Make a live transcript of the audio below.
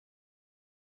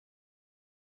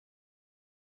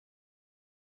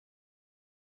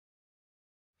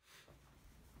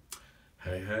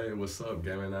Hey, what's up?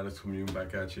 Gaming Addicts Commune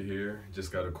back at you here.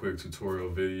 Just got a quick tutorial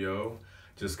video.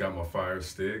 Just got my Fire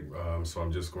Stick, so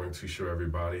I'm just going to show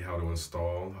everybody how to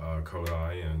install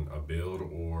Kodi in a build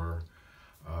or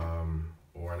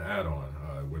an add-on,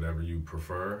 whatever you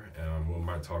prefer. We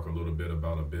might talk a little bit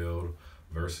about a build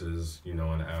versus, an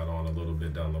add-on a little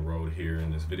bit down the road here in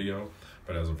this video.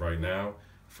 But as of right now,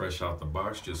 fresh out the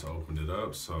box, just opened it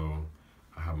up. So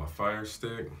I have my Fire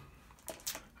Stick,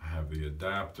 I have the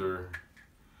adapter,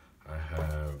 I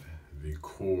have the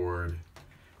cord,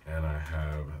 and I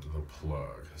have the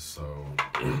plug. So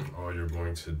all you're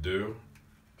going to do,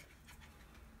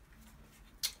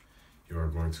 you are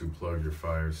going to plug your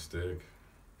Fire Stick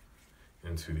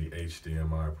into the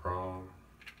HDMI prong.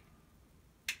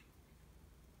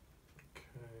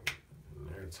 Okay, and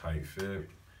there, tight fit.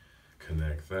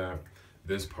 Connect that.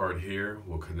 This part here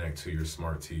will connect to your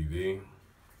smart TV.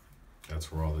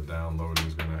 That's where all the downloading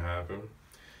is going to happen.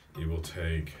 You will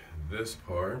take this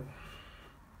part,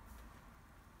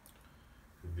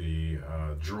 the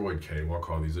Droid cable. I'll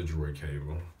call these a Droid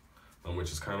cable,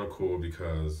 which is kind of cool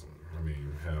because,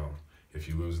 hell, if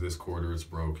you lose this cord or it's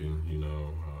broken,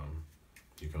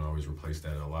 you can always replace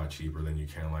that a lot cheaper than you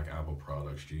can like Apple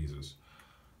products, Jesus.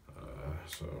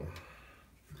 So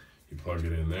you plug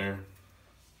it in there,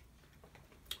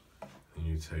 and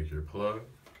you take your plug,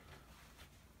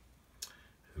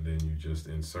 and then you just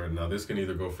insert. Now this can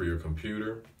either go for your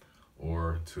computer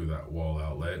or to that wall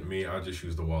outlet. I just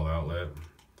use the wall outlet,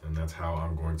 and that's how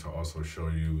I'm going to also show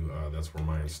you, that's where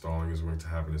my installing is going to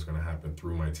happen. It's going to happen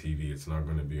through my TV. It's not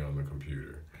going to be on the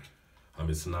computer.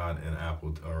 It's not an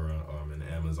Apple or an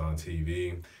Amazon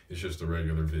TV. It's just a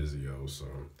regular Vizio. So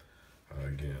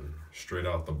again, straight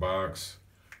out the box,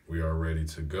 we are ready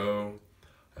to go.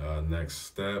 Next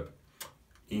step,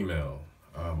 email.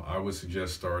 I would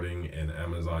suggest starting an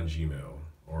Amazon Gmail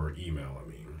or email.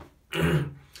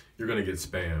 You're gonna get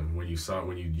spam when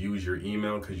you use your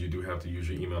email, because you do have to use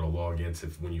your email to log in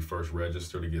when you first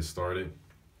register to get started.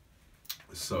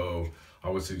 So I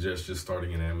would suggest just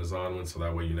starting an Amazon one, so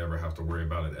that way you never have to worry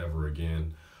about it ever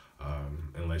again,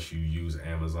 unless you use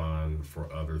Amazon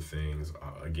for other things.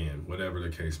 Again, whatever the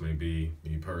case may be,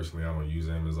 me personally, I don't use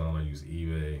Amazon, I use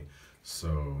eBay.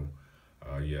 So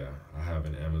yeah, I have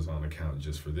an Amazon account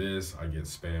just for this. I get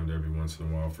spammed every once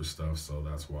in a while for stuff, so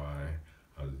that's why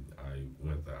I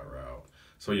went that route.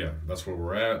 So yeah, that's where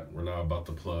we're at. We're now about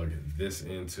to plug this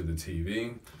into the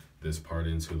TV, this part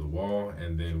into the wall,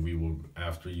 and then we will,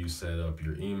 after you set up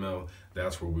your email,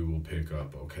 that's where we will pick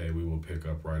up, okay? We will pick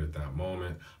up right at that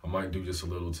moment. I might do just a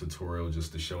little tutorial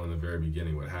just to show in the very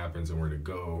beginning what happens and where to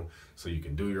go, so you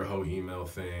can do your whole email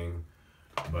thing.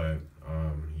 But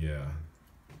yeah,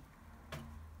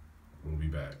 we'll be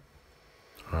back.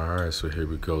 All right, so here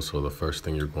we go. So the first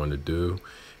thing you're going to do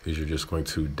is you're just going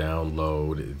to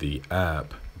download the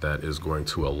app that is going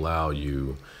to allow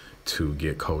you to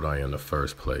get Kodi in the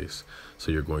first place.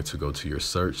 So you're going to go to your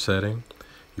search setting.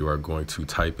 You are going to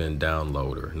type in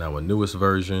downloader. Now, a newest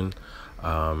version,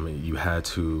 you had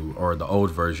to, or the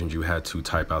old versions, you had to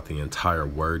type out the entire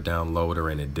word downloader,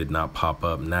 and it did not pop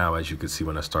up. Now, as you can see,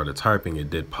 when I started typing, it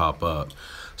did pop up.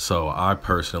 So I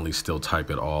personally still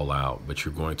type it all out, but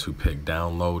you're going to pick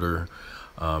downloader.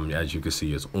 As you can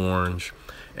see, it's orange.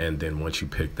 And then once you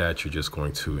pick that, you're just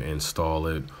going to install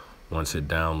it. Once it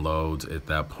downloads at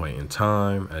that point in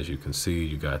time, as you can see,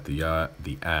 you got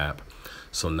the app.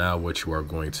 So now what you are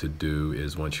going to do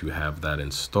is, once you have that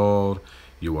installed,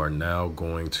 you are now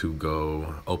going to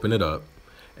go open it up,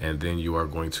 and then you are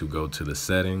going to go to the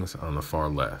settings on the far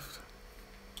left.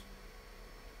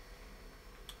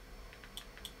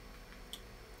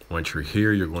 Once you're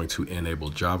here, you're going to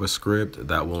enable JavaScript.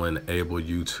 That will enable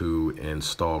you to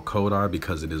install Kodi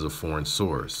because it is a foreign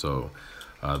source. So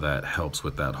that helps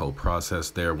with that whole process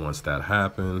there. Once that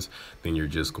happens, then you're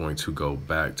just going to go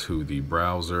back to the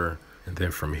browser. And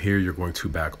then from here, you're going to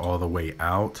back all the way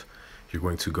out. You're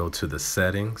going to go to the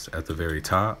settings at the very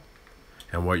top.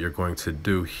 And what you're going to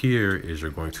do here is you're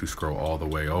going to scroll all the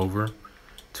way over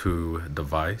to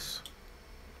device.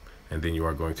 And then you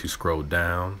are going to scroll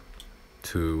down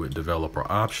to developer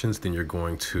options. Then you're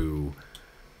going to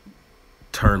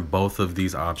turn both of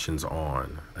these options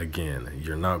on. Again,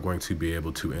 you're not going to be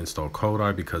able to install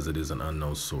Kodi because it is an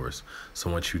unknown source.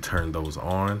 So once you turn those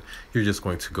on, you're just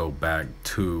going to go back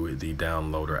to the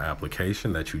downloader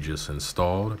application that you just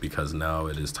installed, because now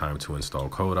it is time to install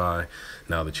Kodi,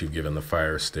 now that you've given the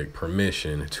Fire Stick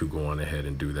permission to go on ahead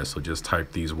and do that. So just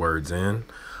type these words in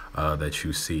that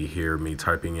you see here, me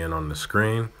typing in on the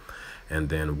screen. And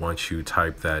then once you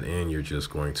type that in, you're just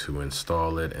going to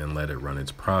install it and let it run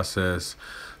its process.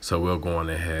 So we'll go on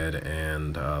ahead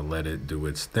and let it do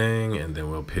its thing, and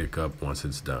then we'll pick up once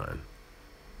it's done.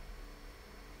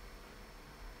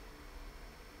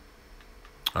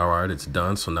 All right, it's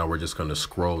done. So now we're just going to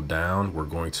scroll down. We're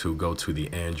going to go to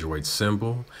the Android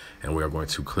symbol, and we are going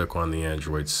to click on the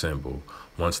Android symbol.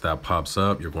 Once that pops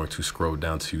up, you're going to scroll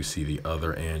down to see the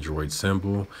other Android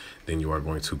symbol. Then you are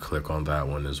going to click on that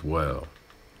one as well.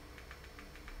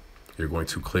 You're going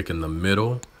to click in the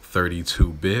middle,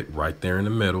 32-bit, right there in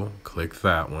the middle. Click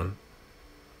that one.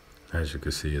 As you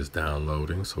can see, it's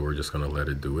downloading, so we're just going to let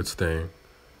it do its thing.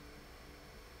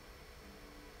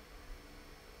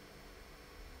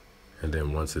 And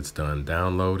then once it's done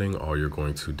downloading, all you're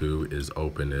going to do is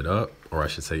open it up, or I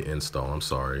should say install, I'm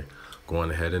sorry. Go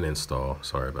on ahead and install,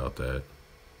 sorry about that.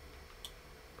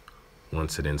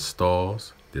 Once it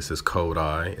installs, this is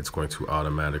Kodi. It's going to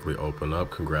automatically open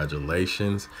up.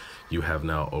 Congratulations. You have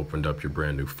now opened up your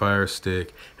brand new Fire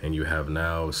Stick, and you have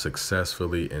now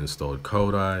successfully installed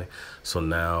Kodi. So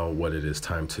now what it is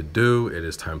time to do, it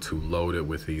is time to load it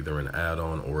with either an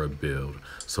add-on or a build.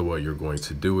 So what you're going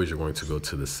to do is you're going to go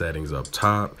to the settings up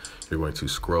top. You're going to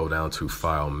scroll down to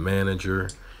File Manager.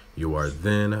 You are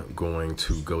then going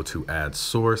to go to Add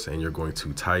Source, and you're going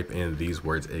to type in these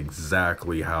words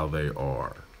exactly how they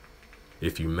are.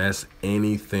 If you mess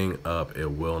anything up, it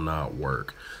will not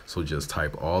work. So just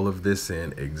type all of this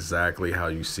in exactly how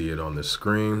you see it on the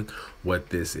screen. What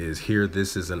this is here,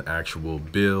 this is an actual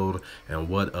build. And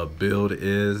what a build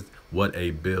is,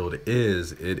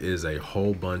 it is a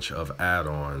whole bunch of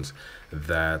add-ons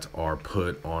that are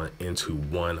put on into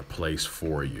one place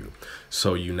for you.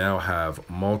 So you now have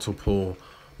multiple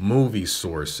movie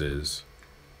sources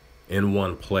in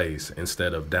one place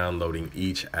instead of downloading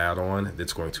each add-on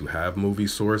that's going to have movie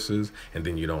sources, and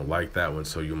then you don't like that one,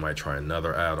 so you might try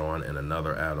another add-on and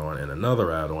another add-on and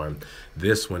another add-on.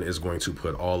 This one is going to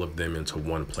put all of them into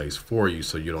one place for you,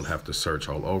 so you don't have to search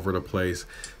all over the place.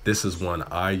 This is one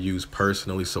I use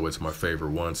personally, so it's my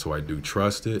favorite one, so I do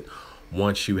trust it.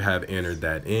 Once you have entered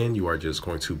that in, you are just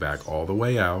going to back all the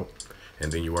way out,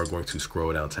 and then you are going to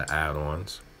scroll down to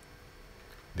add-ons.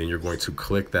 Then you're going to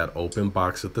click that open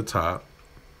box at the top.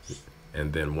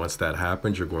 And then once that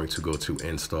happens, you're going to go to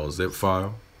install zip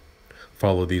file.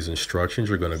 Follow these instructions.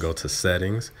 You're going to go to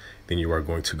settings. Then you are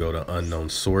going to go to unknown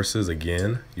sources.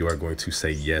 Again, you are going to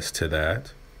say yes to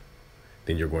that.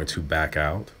 Then you're going to back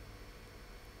out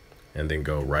and then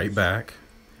go right back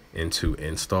into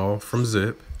install from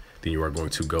zip. Then you are going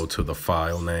to go to the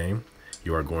file name.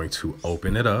 You are going to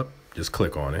open it up. Just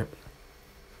click on it.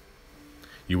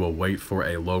 You will wait for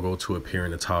a logo to appear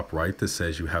in the top right that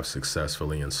says you have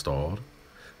successfully installed.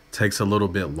 Takes a little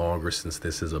bit longer since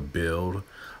this is a build.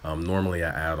 Normally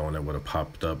an add-on that would have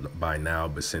popped up by now,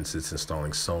 but since it's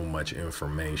installing so much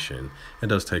information, it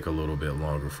does take a little bit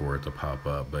longer for it to pop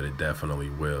up, but it definitely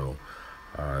will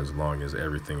as long as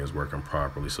everything is working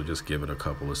properly. So just give it a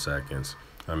couple of seconds.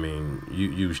 I mean,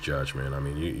 you use judgment. I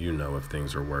mean, you know if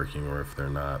things are working or if they're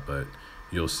not, but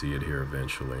you'll see it here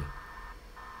eventually.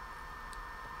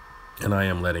 And I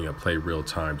am letting it play real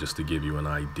time just to give you an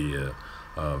idea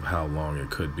of how long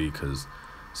it could be, because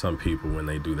some people, when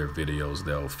they do their videos,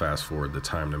 they'll fast forward the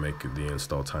time to make the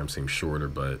install time seem shorter,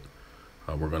 but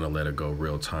we're going to let it go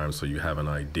real time so you have an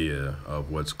idea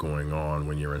of what's going on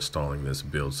when you're installing this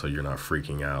build, so you're not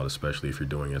freaking out, especially if you're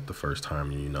doing it the first time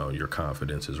and you know your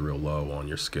confidence is real low on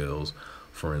your skills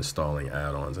for installing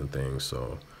add-ons and things.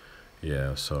 So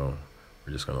yeah, so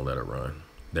we're just going to let it run.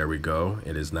 There we go.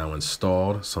 It is now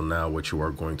installed. So now what you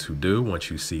are going to do, once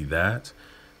you see that,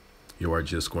 you are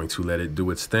just going to let it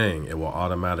do its thing. It will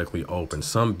automatically open.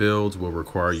 Some builds will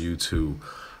require you to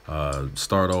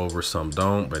start over, some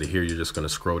don't, but here you're just going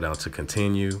to scroll down to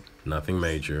continue, nothing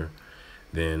major.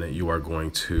 Then you are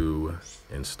going to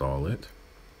install it,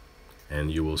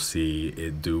 and you will see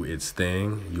it do its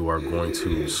thing. You are going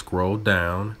to scroll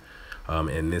down.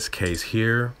 In this case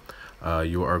here,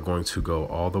 you are going to go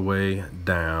all the way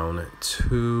down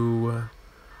to,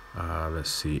 let's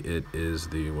see, it is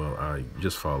the, well,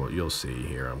 just follow, you'll see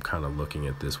here. I'm kind of looking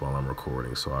at this while I'm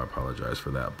recording, so I apologize for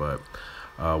that. But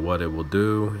what it will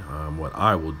do, what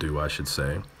I will do, I should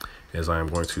say, is I am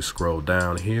going to scroll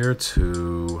down here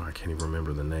to, I can't even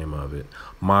remember the name of it,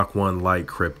 Mach 1 Lite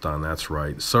Krypton, that's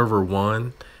right. Server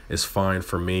 1 is fine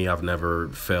for me. I've never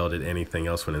failed at anything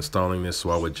else when installing this, so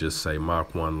I would just say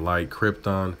Mach 1 Lite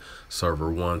Krypton,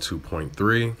 Server 1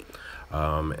 2.3,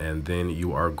 and then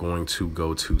you are going to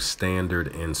go to Standard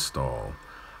Install.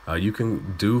 You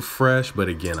can do fresh, but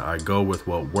again, I go with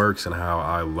what works and how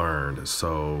I learned.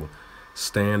 So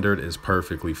Standard is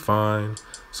perfectly fine.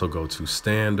 So go to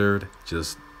standard,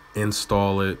 just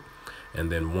install it.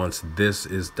 And then once this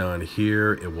is done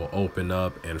here, it will open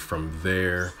up. And from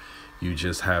there, you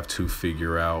just have to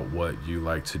figure out what you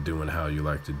like to do and how you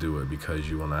like to do it, because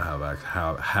you want to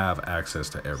have access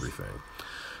to everything.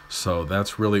 So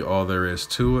that's really all there is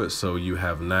to it. So you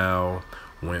have now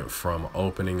went from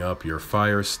opening up your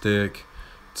Fire Stick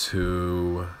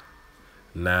to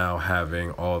now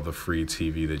having all the free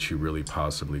TV that you really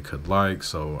possibly could like.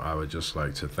 So I would just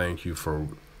like to thank you for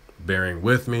bearing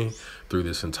with me through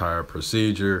this entire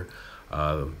procedure.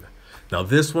 Now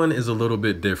this one is a little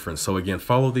bit different. So again,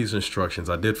 follow these instructions.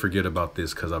 I did forget about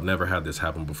this because I've never had this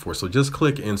happen before. So just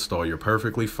click install. You're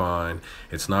perfectly fine.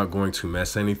 It's not going to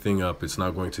mess anything up. It's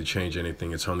not going to change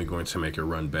anything. It's only going to make it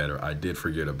run better. I did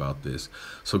forget about this.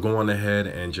 So go on ahead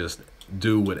and just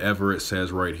do whatever it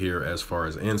says right here as far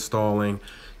as installing.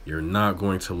 You're not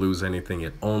going to lose anything.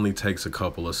 It only takes a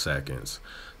couple of seconds.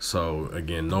 So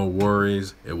again, no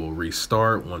worries. It will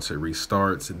restart. Once it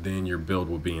restarts, then your build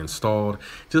will be installed.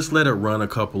 Just let it run a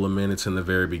couple of minutes in the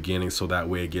very beginning, so that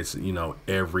way it gets, you know,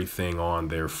 everything on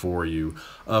there for you,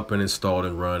 up and installed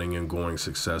and running and going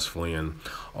successfully and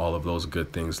all of those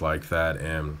good things like that.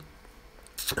 And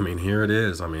I mean, here it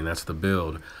is. I mean, that's the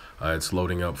build. It's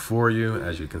loading up for you.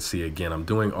 As you can see, again, I'm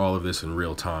doing all of this in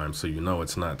real time, so you know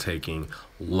it's not taking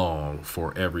long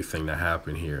for everything to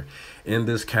happen here. In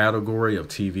this category of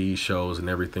TV shows and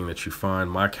everything that you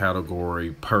find, my category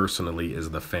personally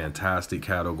is the fantastic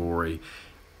category.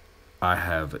 I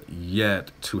have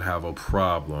yet to have a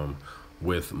problem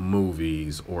with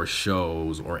movies or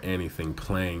shows or anything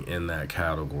playing in that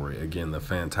category. Again, the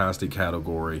fantastic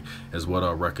category is what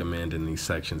I recommend in these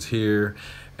sections here.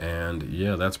 And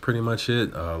yeah, that's pretty much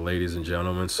it, ladies and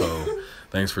gentlemen. So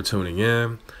thanks for tuning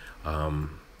in,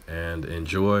 and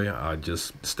enjoy.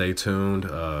 Just stay tuned,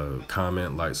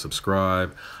 comment, like,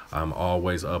 subscribe. I'm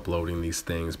always uploading these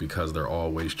things because they're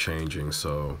always changing.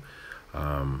 So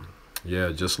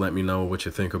yeah, just let me know what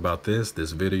you think about this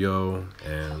video,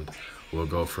 and we'll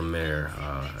go from there.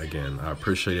 Again, I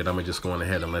appreciate it. I'm gonna just go on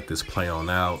ahead and let this play on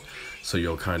out, so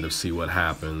you'll kind of see what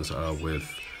happens with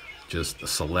just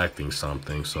selecting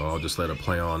something. So I'll just let it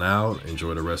play on out.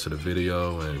 Enjoy the rest of the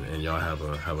video, and y'all have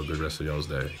a good rest of y'all's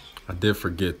day. I did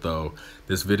forget though,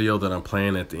 this video that I'm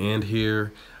playing at the end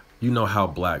here, you know how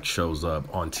black shows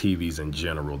up on TVs in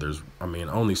general. I mean,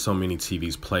 only so many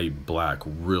TVs play black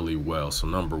really well. So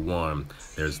number one,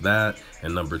 there's that.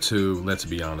 And number two, let's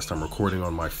be honest, I'm recording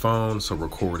on my phone. So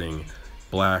recording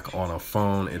black on a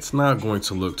phone, it's not going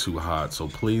to look too hot. So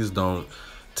please don't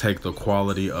take the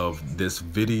quality of this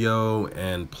video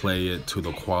and play it to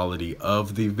the quality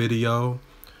of the video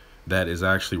that is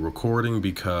actually recording,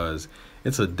 because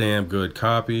it's a damn good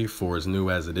copy for as new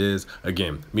as it is.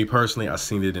 Again, me personally, I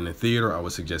seen it in the theater. I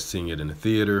would suggest seeing it in the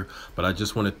theater, but I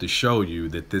just wanted to show you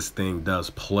that this thing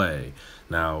does play.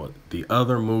 Now, the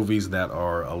other movies that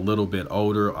are a little bit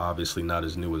older, obviously not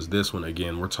as new as this one.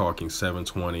 Again, we're talking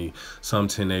 720, some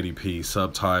 1080p,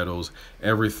 subtitles,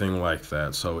 everything like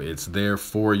that. So it's there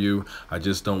for you. I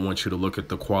just don't want you to look at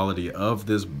the quality of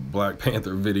this Black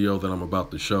Panther video that I'm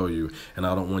about to show you, and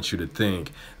I don't want you to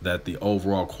think that the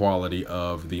overall quality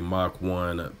of the Mach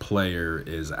 1 player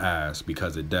is ass,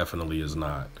 because it definitely is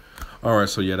not. Alright,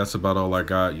 so yeah, that's about all I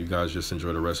got. You guys just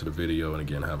enjoy the rest of the video, and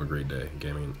again, have a great day.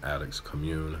 Gaming Addicts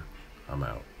Commune, I'm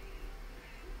out.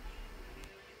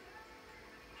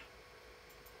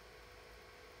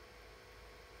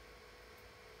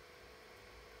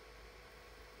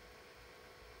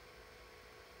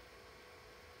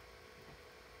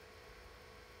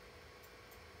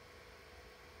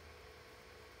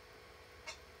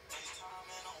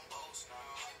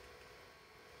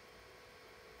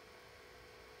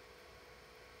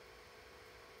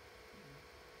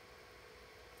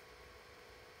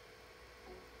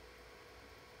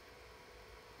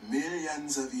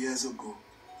 Millions of years ago,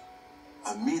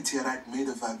 a meteorite made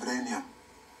of vibranium,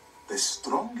 the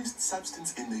strongest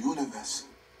substance in the universe,